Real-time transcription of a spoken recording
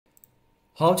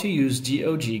How to use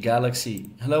GOG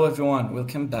Galaxy. Hello everyone,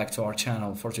 welcome back to our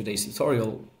channel. For today's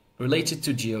tutorial related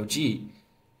to GOG,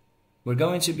 we're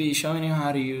going to be showing you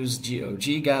how to use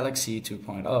GOG Galaxy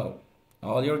 2.0.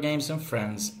 All your games and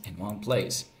friends in one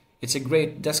place. It's a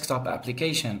great desktop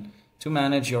application to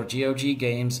manage your GOG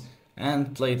games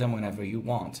and play them whenever you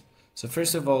want. So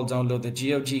first of all, download the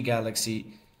GOG Galaxy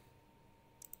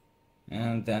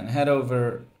and then head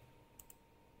over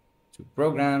to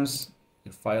Programs,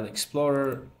 your File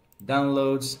Explorer,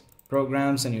 Downloads,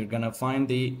 Programs, and you're gonna find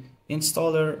the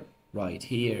installer right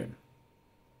here.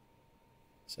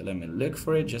 So let me look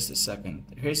for it just a second.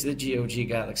 Here's the GOG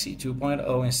Galaxy 2.0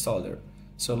 installer.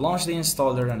 So launch the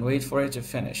installer and wait for it to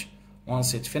finish.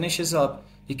 Once it finishes up,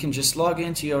 you can just log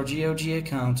into your GOG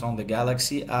account on the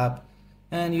Galaxy app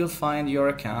and you'll find your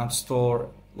account, store,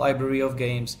 library of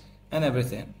games, and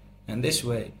everything. And this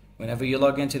way, whenever you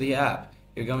log into the app,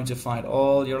 you're going to find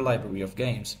all your library of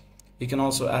games. You can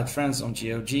also add friends on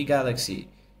GOG Galaxy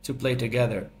to play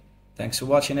together. Thanks for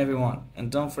watching everyone,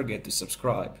 and don't forget to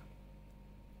subscribe.